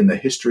legacy and the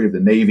history of the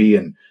Navy,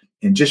 and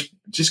just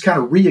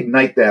kind of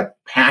reignite that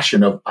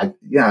passion of,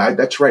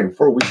 that's right.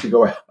 4 weeks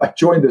ago, I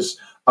joined this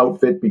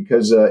outfit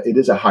because it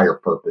is a higher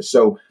purpose.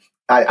 So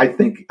I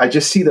think I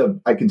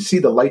can see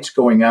the lights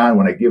going on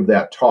when I give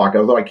that talk,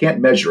 although I can't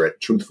measure it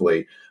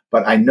truthfully.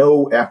 But I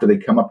know after they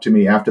come up to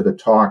me after the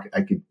talk,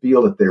 I can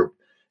feel that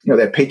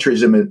that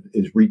patriotism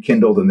is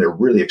rekindled and they're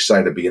really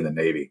excited to be in the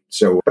Navy.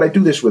 So, but I do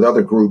this with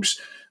other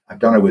groups. I've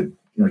done it with,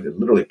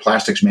 literally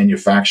plastics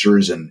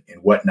manufacturers and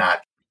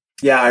whatnot.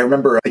 I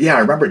remember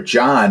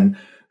John,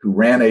 who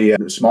ran a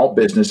small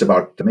business,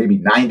 about maybe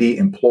 90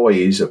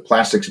 employees of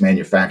plastics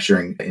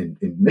manufacturing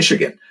in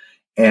Michigan.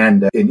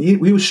 And he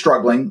was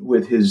struggling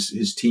with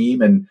his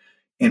team, and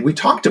we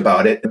talked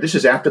about it. This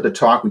is after the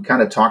talk. We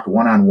kind of talked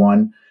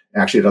one-on-one,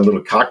 actually at a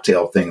little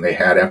cocktail thing they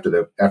had after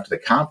the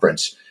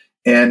conference.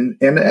 And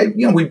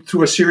we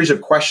threw a series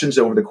of questions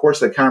over the course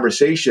of the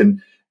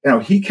conversation.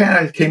 He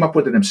kind of came up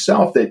with it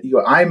himself that,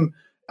 I'm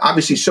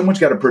obviously someone's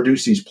got to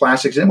produce these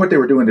plastics. And what they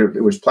were doing,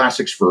 it was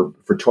plastics for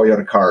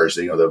Toyota cars,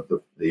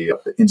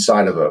 the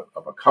inside of a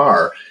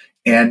car.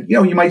 And,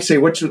 you might say,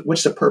 what's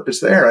the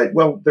purpose there?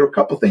 Well, there are a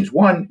couple of things.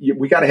 One,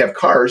 we got to have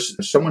cars.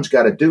 Someone's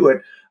got to do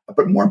it.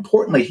 But more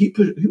importantly, he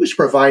was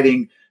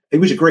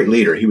a great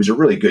leader. He was a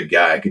really good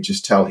guy. I could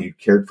just tell he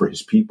cared for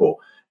his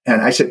people.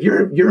 And I said,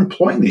 you're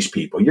employing these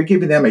people. You're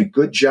giving them a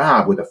good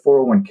job with a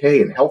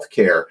 401k and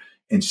healthcare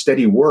and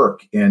steady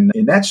work. And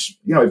that's,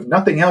 if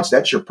nothing else,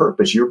 that's your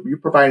purpose. You're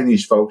providing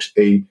these folks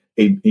a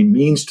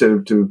means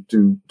to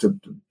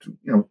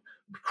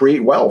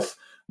create wealth.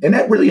 And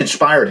that really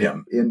inspired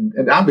him.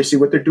 And obviously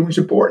what they're doing is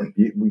important.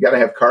 We got to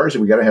have cars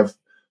and we got to have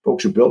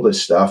folks who build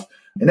this stuff.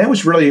 And that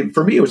was really,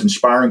 for me, it was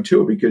inspiring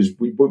too, because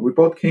we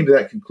both came to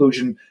that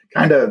conclusion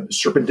kind of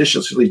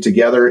surreptitiously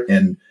together,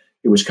 and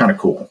it was kind of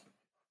cool.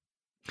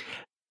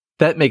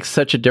 That makes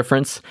such a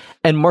difference.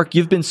 And Mark,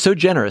 you've been so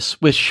generous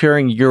with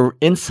sharing your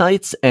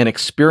insights and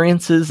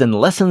experiences and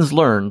lessons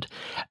learned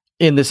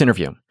in this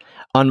interview.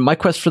 On My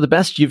Quest for the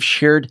Best, you've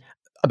shared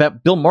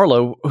about Bill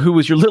Marlowe, who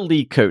was your Little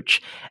League coach,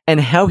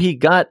 and how he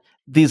got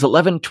these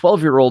 11,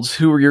 12-year-olds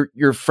who were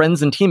your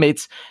friends and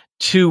teammates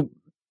to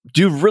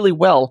do really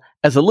well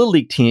as a Little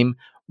League team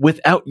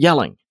without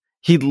yelling.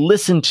 He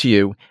listened to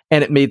you,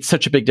 and it made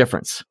such a big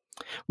difference.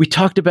 We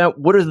talked about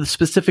what are the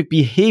specific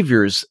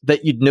behaviors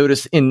that you'd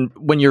notice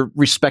when you're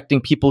respecting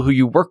people who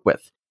you work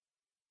with.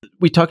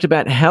 We talked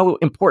about how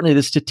important it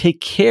is to take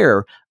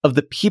care of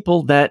the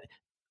people that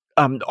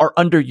are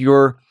under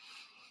your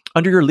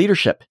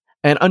leadership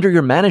and under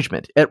your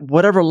management at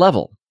whatever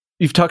level.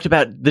 You've talked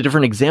about the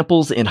different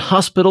examples in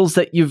hospitals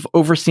that you've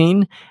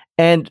overseen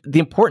and the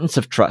importance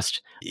of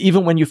trust,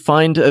 even when you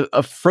find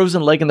a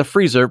frozen leg in the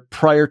freezer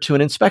prior to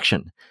an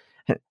inspection.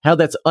 How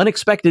that's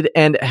unexpected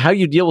and how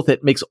you deal with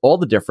it makes all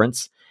the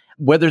difference.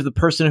 Whether the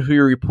person who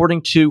you're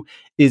reporting to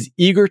is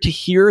eager to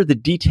hear the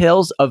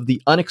details of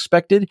the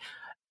unexpected,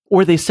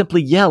 or they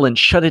simply yell and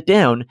shut it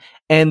down,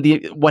 and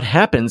what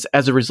happens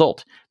as a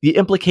result. The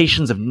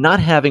implications of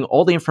not having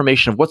all the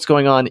information of what's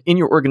going on in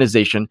your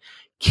organization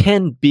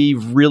can be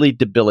really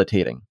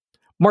debilitating.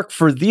 Mark,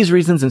 for these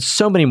reasons and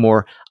so many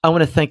more, I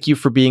want to thank you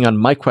for being on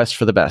My Quest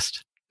for the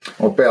Best.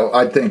 Well, Bill,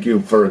 I thank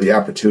you for the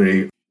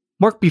opportunity.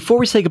 Mark, before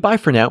we say goodbye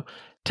for now,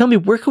 tell me,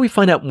 where can we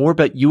find out more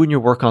about you and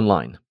your work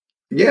online?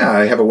 Yeah,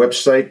 I have a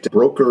website,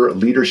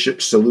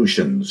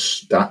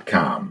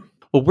 brokerleadershipsolutions.com.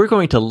 Well, we're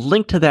going to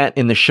link to that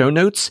in the show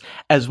notes,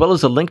 as well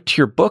as a link to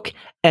your book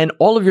and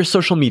all of your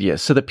social media,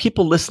 so that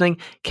people listening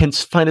can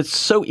find it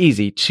so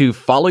easy to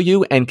follow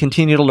you and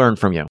continue to learn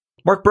from you.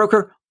 Mark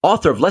Broker,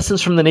 author of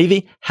Lessons from the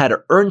Navy, How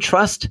to Earn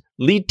Trust,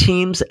 Lead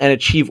Teams, and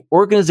Achieve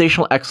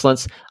Organizational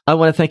Excellence. I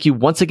want to thank you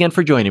once again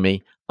for joining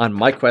me on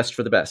My Quest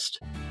for the Best.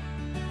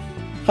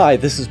 Hi,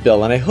 this is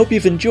Bill, and I hope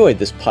you've enjoyed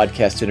this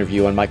podcast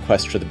interview on My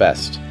Quest for the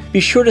Best.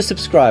 Be sure to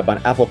subscribe on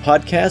Apple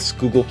Podcasts,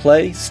 Google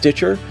Play,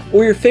 Stitcher,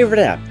 or your favorite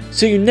app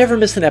so you never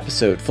miss an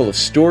episode full of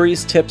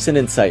stories, tips, and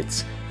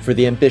insights for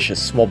the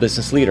ambitious small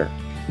business leader.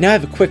 Now I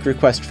have a quick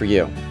request for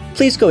you.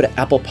 Please go to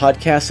Apple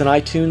Podcasts and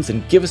iTunes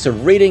and give us a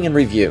rating and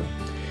review.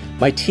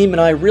 My team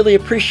and I really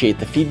appreciate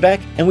the feedback,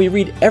 and we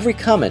read every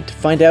comment to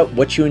find out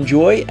what you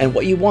enjoy and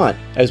what you want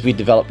as we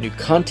develop new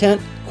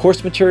content,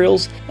 course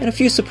materials, and a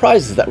few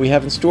surprises that we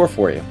have in store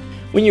for you.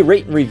 When you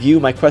rate and review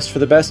My Quest for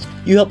the Best,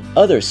 you help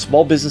other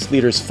small business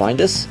leaders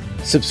find us,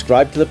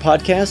 subscribe to the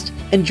podcast,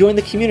 and join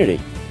the community.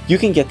 You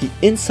can get the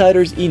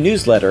Insider's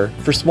e-newsletter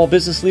for small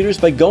business leaders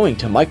by going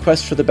to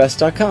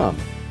myquestforthebest.com.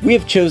 We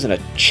have chosen a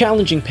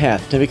challenging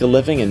path to make a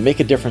living and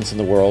make a difference in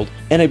the world,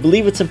 and I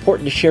believe it's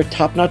important to share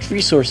top-notch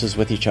resources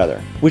with each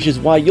other, which is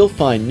why you'll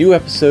find new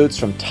episodes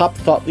from top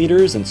thought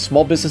leaders and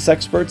small business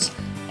experts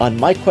on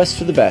My Quest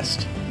for the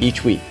Best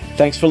each week.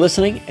 Thanks for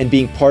listening and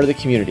being part of the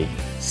community.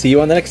 See you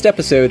on the next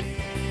episode.